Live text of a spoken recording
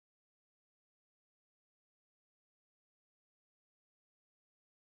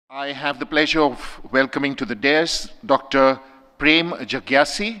I have the pleasure of welcoming to the dais Dr. Prem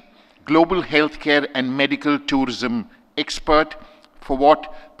Jagyasi, global healthcare and medical tourism expert, for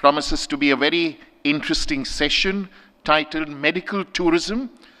what promises to be a very interesting session titled Medical Tourism: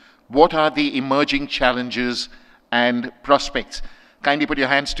 What are the Emerging Challenges and Prospects? Kindly put your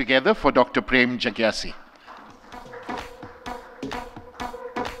hands together for Dr. Prem Jagyasi.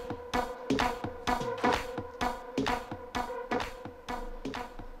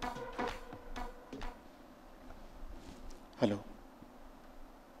 Hello.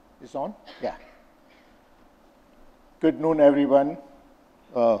 Is on? Yeah. Good noon, everyone.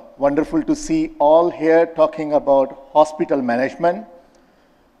 Wonderful to see all here talking about hospital management.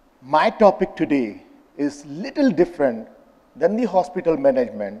 My topic today is little different than the hospital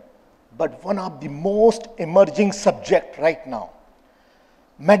management, but one of the most emerging subject right now.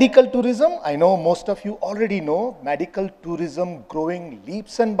 Medical tourism, I know most of you already know, medical tourism growing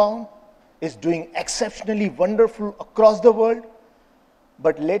leaps and bounds, is doing exceptionally wonderful across the world.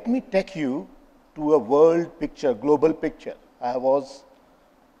 But let me take you to a world picture, global picture. I was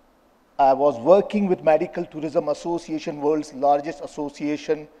working with Medical Tourism Association, world's largest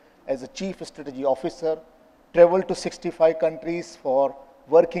association, as a chief strategy officer, traveled to 65 countries for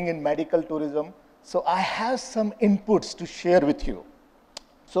working in medical tourism. So I have some inputs to share with you.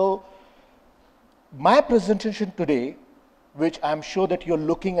 So my presentation today, which I'm sure that you're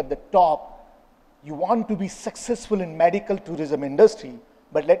looking at the top, you want to be successful in medical tourism industry,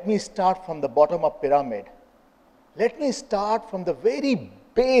 but let me start from the bottom of pyramid. Let me start from the very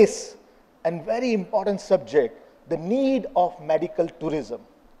base and very important subject, the need of medical tourism.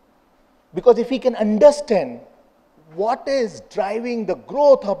 Because if we can understand what is driving the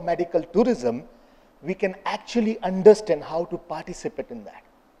growth of medical tourism, we can actually understand how to participate in that,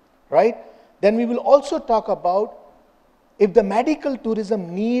 right? Then we will also talk about, if the medical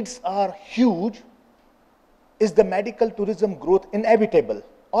tourism needs are huge, is the medical tourism growth inevitable?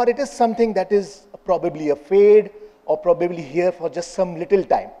 Or it is something that is probably a fade or probably here for just some little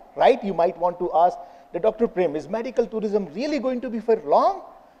time, right? You might want to ask the Dr. Prem, is medical tourism really going to be for long?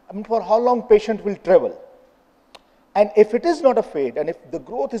 I mean, for how long patient will travel? And if it is not a fade and if the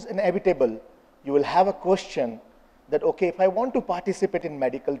growth is inevitable, you will have a question that, okay, if I want to participate in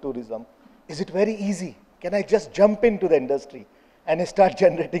medical tourism, is it very easy? Can I just jump into the industry and start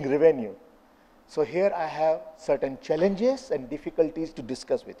generating revenue? So here I have certain challenges and difficulties to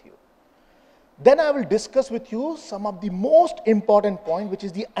discuss with you. Then I will discuss with you some of the most important points, which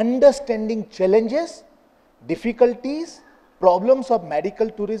is the understanding challenges, difficulties, problems of medical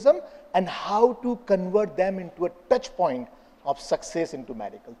tourism, and how to convert them into a touch point of success into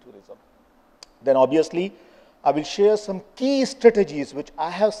medical tourism. Then obviously, I will share some key strategies which I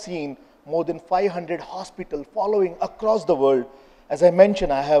have seen more than 500 hospitals following across the world. As I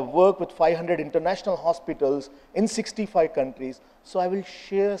mentioned, I have worked with 500 international hospitals in 65 countries, so I will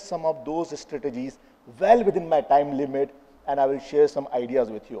share some of those strategies well within my time limit, and I will share some ideas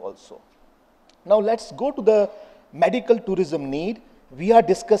with you also. Now let's go to the medical tourism need. We are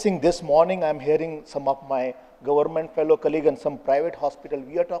discussing this morning, I'm hearing some of my government fellow colleagues and some private hospital,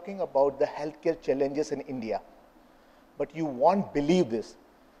 we are talking about the healthcare challenges in India. But you won't believe this.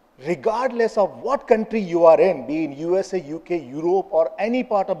 Regardless of what country you are in, be in USA, UK, Europe, or any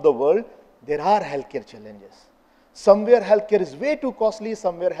part of the world, there are healthcare challenges. Somewhere healthcare is way too costly,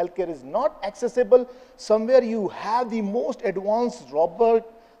 somewhere healthcare is not accessible, somewhere you have the most advanced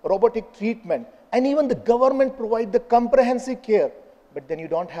robotic treatment, and even the government provides the comprehensive care, but then you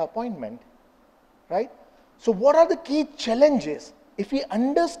don't have appointment, right? So what are the key challenges? If we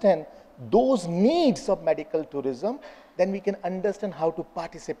understand those needs of medical tourism, then we can understand how to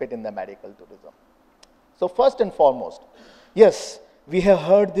participate in the medical tourism. So first and foremost, yes, we have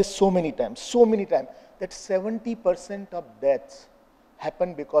heard this so many times, that 70% of deaths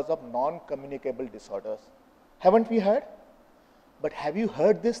happen because of non-communicable disorders. Haven't we heard? But have you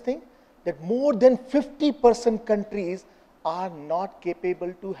heard this thing? That more than 50% countries are not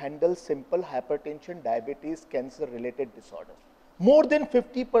capable to handle simple hypertension, diabetes, cancer-related disorders. More than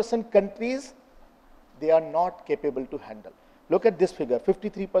 50% countries, they are not capable to handle. Look at this figure,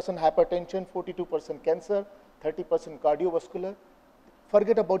 53% hypertension, 42% cancer, 30% cardiovascular.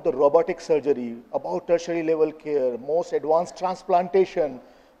 Forget about the robotic surgery, about tertiary level care, most advanced transplantation,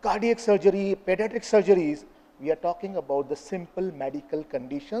 cardiac surgery, pediatric surgeries. We are talking about the simple medical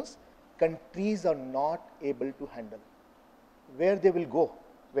conditions countries are not able to handle. Where they will go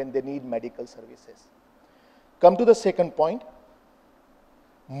when they need medical services. Come to the second point.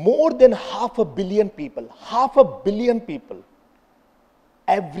 More than 500 million people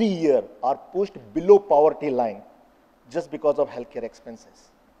every year are pushed below poverty line just because of healthcare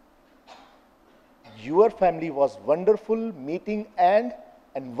expenses. Your family was wonderful, meeting and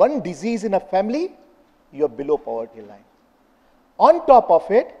one disease in a family, you're below poverty line. On top of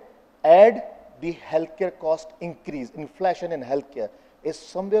it, add the healthcare cost increase. Inflation in healthcare is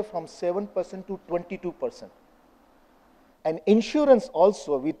somewhere from 7% to 22%. And insurance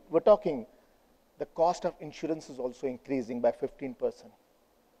also, we're talking, the cost of insurance is also increasing by 15%.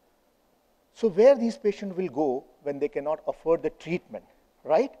 So where these patients will go when they cannot afford the treatment,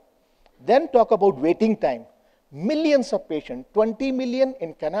 right? Then talk about waiting time. Millions of patients, 20 million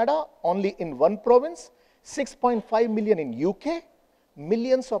in Canada, only in one province, 6.5 million in UK,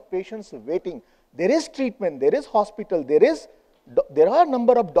 millions of patients waiting. There is treatment, there is hospital, there are a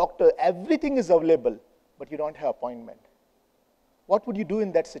number of doctors, everything is available, but you don't have appointment. What would you do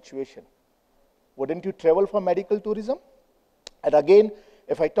in that situation? Wouldn't you travel for medical tourism? And again,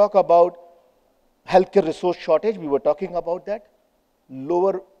 if I talk about healthcare resource shortage, we were talking about that.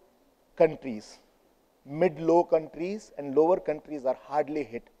 Lower countries, mid-low countries and lower countries are hardly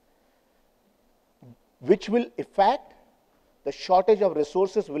hit, which will affect, the shortage of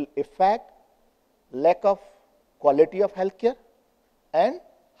resources will affect lack of quality of healthcare and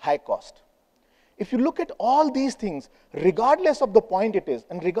high cost. If you look at all these things, regardless of the point it is,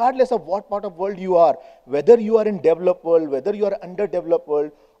 and regardless of what part of world you are, whether you are in developed world, whether you are underdeveloped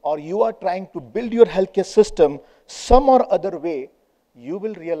world, or you are trying to build your healthcare system some or other way, you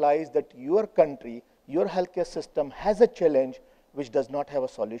will realize that your country, your healthcare system has a challenge which does not have a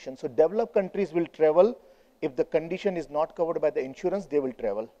solution. So developed countries will travel. If the condition is not covered by the insurance, they will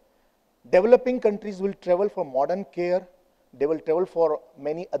travel. Developing countries will travel for modern care. They will travel for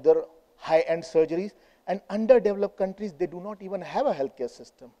many other high-end surgeries. And underdeveloped countries, they do not even have a healthcare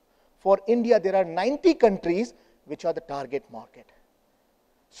system. For India, there are 90 countries which are the target market.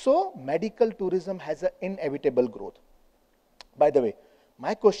 So medical tourism has an inevitable growth. By the way,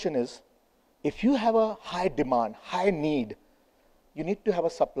 my question is, if you have a high demand, high need, you need to have a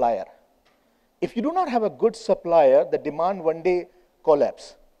supplier. If you do not have a good supplier, the demand one day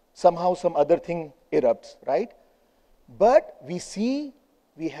collapses. Somehow some other thing erupts, right? But we see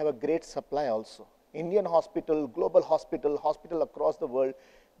we have a great supply also. Indian hospital, global hospital, hospital across the world,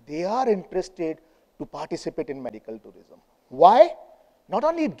 they are interested to participate in medical tourism. Why? Not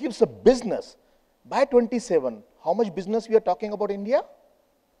only it gives a business. By 27, how much business we are talking about India?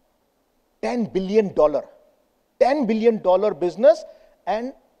 $10 billion. $10 billion business,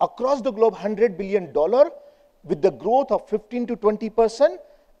 and across the globe, $100 billion with the growth of 15 to 20%,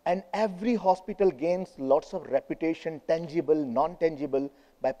 and every hospital gains lots of reputation, tangible, non-tangible,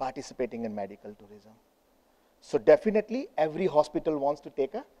 by participating in medical tourism. So definitely, every hospital wants to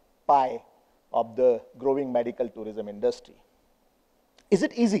take a pie of the growing medical tourism industry. Is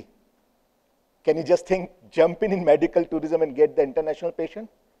it easy? Can you just think, jump in medical tourism and get the international patient?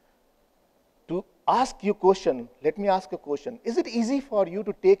 To ask you a question, let me ask a question. Is it easy for you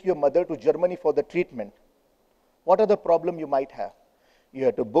to take your mother to Germany for the treatment? What are the problems you might have? You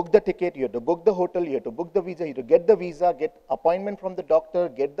have to book the ticket, you have to book the hotel, you have to book the visa, you have to get the visa, get appointment from the doctor,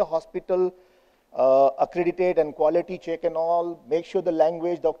 get the hospital accredited and quality check and all, make sure the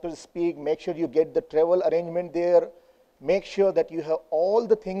language doctors speak, make sure you get the travel arrangement there, make sure that you have all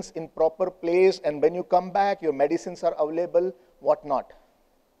the things in proper place, and when you come back, your medicines are available, whatnot,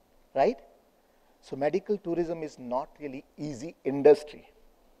 right? So medical tourism is not really easy industry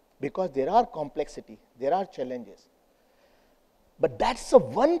because there are complexity, there are challenges. But that's the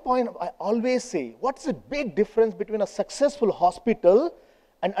one point I always say, what's the big difference between a successful hospital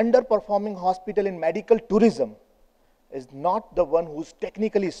and underperforming hospital in medical tourism? Is not the one who's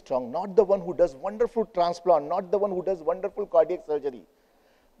technically strong, not the one who does wonderful transplant, not the one who does wonderful cardiac surgery,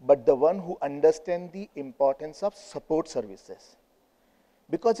 but the one who understands the importance of support services.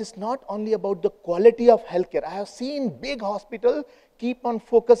 Because it's not only about the quality of healthcare. I have seen big hospitals keep on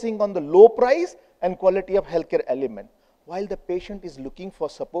focusing on the low price and quality of healthcare element, while the patient is looking for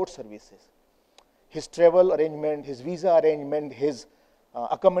support services. His travel arrangement, his visa arrangement, his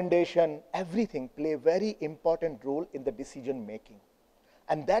accommodation, everything play a very important role in the decision making.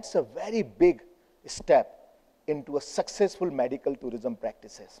 And that's a very big step into a successful medical tourism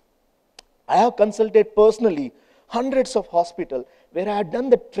practices. I have consulted personally hundreds of hospitals where I had done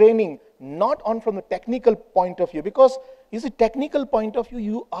the training not on from the technical point of view, because you see, technical point of view,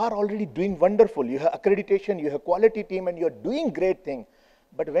 you are already doing wonderful. You have accreditation, you have quality team, and you're doing great thing.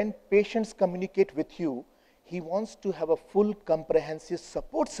 But when patients communicate with you, he wants to have a full comprehensive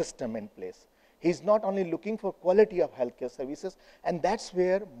support system in place. He's not only looking for quality of healthcare services, and that's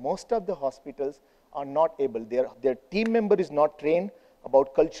where most of the hospitals are not able. Their team member is not trained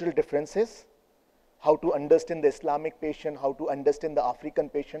about cultural differences, how to understand the Islamic patient, how to understand the African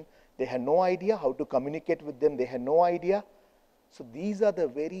patient. They had no idea how to communicate with them. They had no idea. So these are the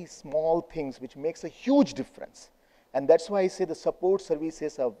very small things which makes a huge difference. And that's why I say the support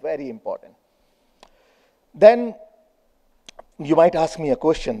services are very important. Then you might ask me a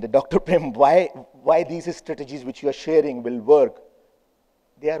question, Dr. Prem, why these strategies which you are sharing will work?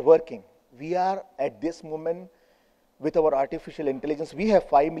 They are working. We are at this moment with our artificial intelligence. We have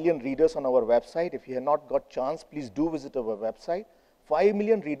 5 million readers on our website. If you have not got chance, please do visit our website. 5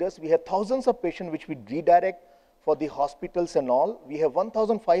 million readers. We have thousands of patients which we redirect for the hospitals and all. We have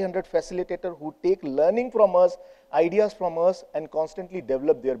 1,500 facilitators who take learning from us, ideas from us, and constantly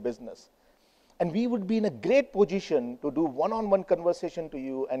develop their business. And we would be in a great position to do one-on-one conversation to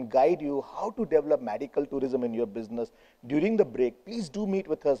you and guide you how to develop medical tourism in your business. During the break, please do meet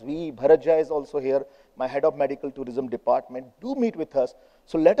with us. Bharatja is also here, my head of medical tourism department. Do meet with us.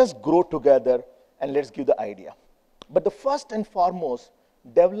 So let us grow together and let's give the idea. But the first and foremost,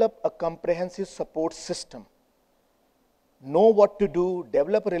 develop a comprehensive support system. Know what to do,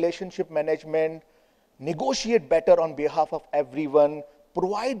 develop a relationship management, negotiate better on behalf of everyone,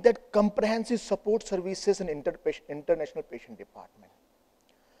 provide that comprehensive support services in international patient department.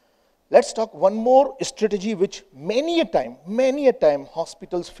 Let's talk one more strategy which many a time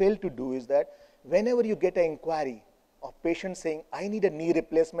hospitals fail to do is that whenever you get an inquiry of patient saying, I need a knee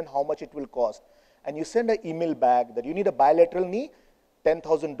replacement, how much it will cost? And you send an email back that you need a bilateral knee,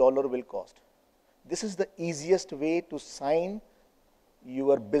 $10,000 will cost. This is the easiest way to sign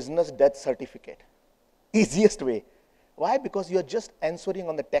your business death certificate. Easiest way. Why? Because you are just answering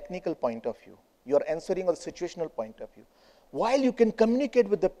on the technical point of view. You are answering on the situational point of view. While you can communicate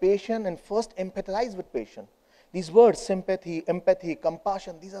with the patient and first empathize with patient. These words, sympathy, empathy,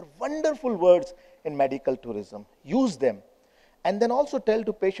 compassion, these are wonderful words in medical tourism. Use them. And then also tell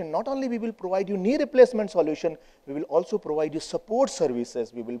to patient, not only we will provide you knee replacement solution, we will also provide you support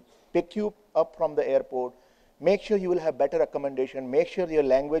services. We will pick you up from the airport, make sure you will have better accommodation, make sure your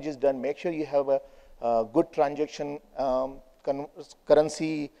language is done, make sure you have a good transaction,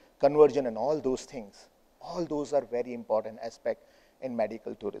 currency conversion and all those things. All those are very important aspects in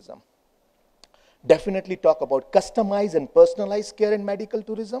medical tourism. Definitely talk about customized and personalized care in medical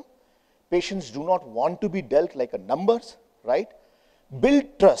tourism. Patients do not want to be dealt like a numbers, right?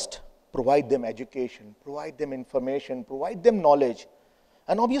 Build trust, provide them education, provide them information, provide them knowledge.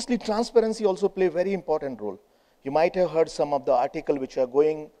 And obviously transparency also play a very important role. You might have heard some of the articles which are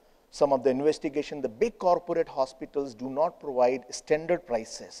going, some of the investigation, the big corporate hospitals do not provide standard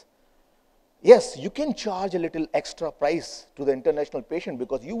prices. Yes, you can charge a little extra price to the international patient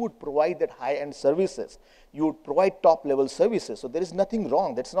because you would provide that high-end services. You would provide top-level services. So there is nothing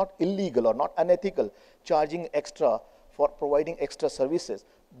wrong. That's not illegal or not unethical, charging extra for providing extra services.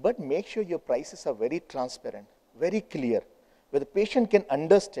 But make sure your prices are very transparent, very clear, where the patient can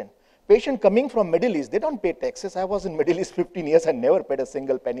understand. Patient coming from Middle East, they don't pay taxes. I was in Middle East 15 years and never paid a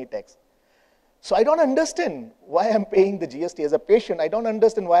single penny tax. So I don't understand why I'm paying the GST. As a patient, I don't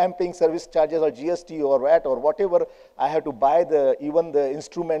understand why I'm paying service charges or GST or VAT or whatever I have to buy even the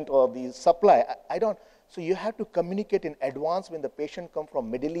instrument or the supply. I don't. So you have to communicate in advance when the patient comes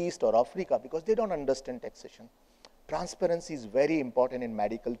from Middle East or Africa because they don't understand taxation. Transparency is very important in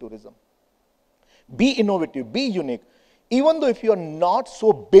medical tourism. Be innovative, be unique. Even though if you are not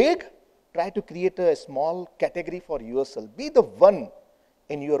so big, try to create a small category for yourself. Be the one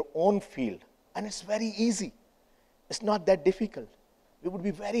in your own field. And it's very easy. It's not that difficult. We would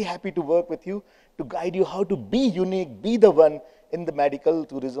be very happy to work with you to guide you how to be unique, be the one in the medical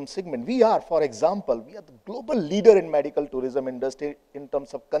tourism segment. We are, for example, we are the global leader in medical tourism industry in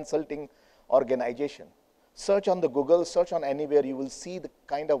terms of consulting organization. Search on the Google, search on anywhere, you will see the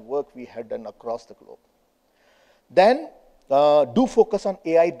kind of work we have done across the globe. Then, do focus on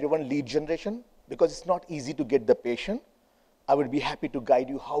AI-driven lead generation because it's not easy to get the patient. I would be happy to guide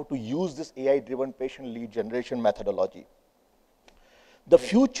you how to use this AI-driven patient lead generation methodology. The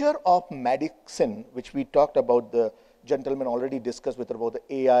future of medicine, which we talked about, the gentleman already discussed with about the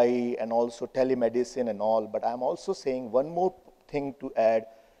AI and also telemedicine and all, but I'm also saying one more thing to add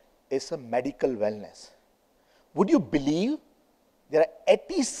is a medical wellness. Would you believe there are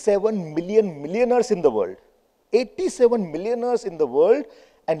 87 million millionaires in the world? 87 millionaires in the world,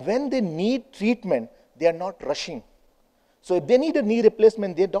 and when they need treatment, they are not rushing. So if they need a knee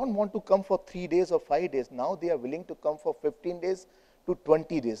replacement, they don't want to come for 3 days or 5 days. Now they are willing to come for 15 days to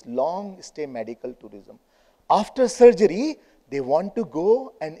 20 days, long stay medical tourism. After surgery, they want to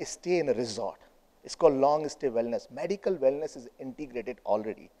go and stay in a resort. It's called long stay wellness. Medical wellness is integrated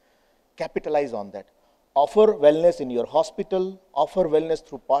already. Capitalize on that. Offer wellness in your hospital, offer wellness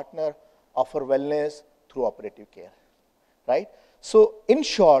through partner, offer wellness through operative care, right? So in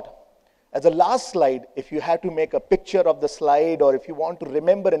short, As a last slide, if you have to make a picture of the slide or if you want to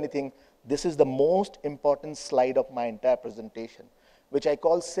remember anything, this is the most important slide of my entire presentation, which I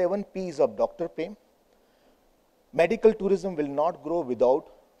call 7 Ps of Dr. Prem. Medical tourism will not grow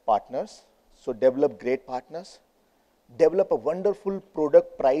without partners, so develop great partners. Develop a wonderful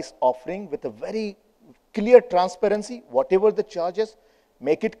product price offering with a very clear transparency. Whatever the charges,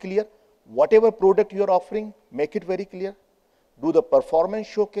 make it clear. Whatever product you are offering, make it very clear. Do the performance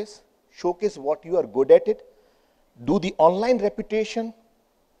showcase. Showcase what you are good at it. Do the online reputation,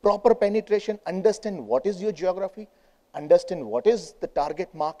 proper penetration, understand what is your geography, understand what is the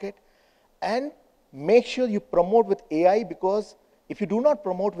target market, and make sure you promote with AI, because if you do not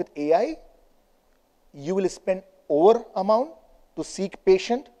promote with AI, you will spend over amount to seek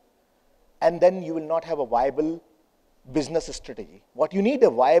patient, and then you will not have a viable business strategy. What you need, a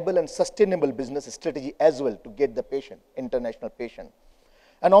viable and sustainable business strategy as well to get the patient, international patient.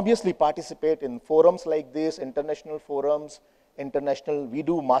 And obviously participate in forums like this, international forums, we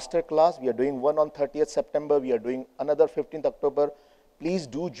do master class. We are doing one on 30th September. We are doing another 15th October. Please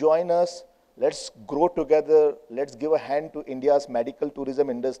do join us. Let's grow together. Let's give a hand to India's medical tourism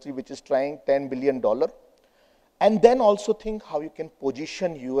industry, which is trying $10 billion. And then also think how you can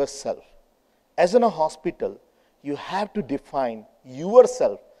position yourself. As in a hospital, you have to define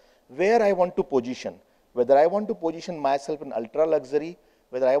yourself where I want to position. Whether I want to position myself in ultra luxury,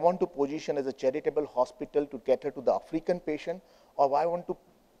 whether I want to position as a charitable hospital to cater to the African patient, or I want to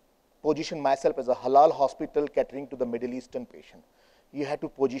position myself as a halal hospital catering to the Middle Eastern patient. You have to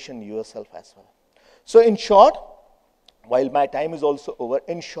position yourself as well. So in short, while my time is also over,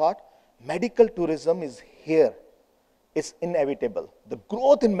 in short, medical tourism is here. It's inevitable. The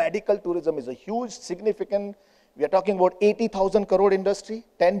growth in medical tourism is a huge, significant. We are talking about 80,000 crore industry,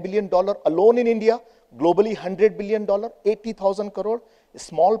 $10 billion alone in India, globally $100 billion, 80,000 crore. A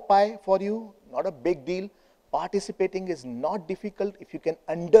small pie for you, not a big deal. Participating is not difficult if you can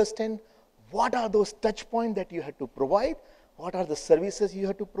understand what are those touch points that you have to provide, what are the services you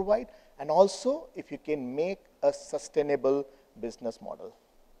have to provide, and also if you can make a sustainable business model.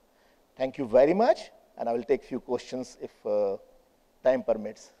 Thank you very much, and I will take a few questions if time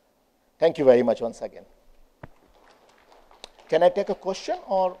permits. Thank you very much once again. Can I take a question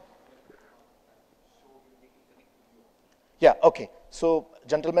or? Yeah, okay. So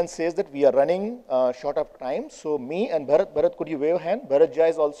gentleman says that we are running short of time. So me and Bharat, could you wave a hand? Bharat Jha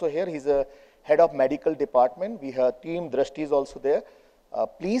is also here. He's a head of medical department. We have team Drashti is also there.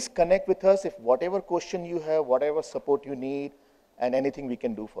 Please connect with us if whatever question you have, whatever support you need, and anything we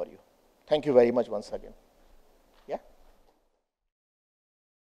can do for you. Thank you very much once again.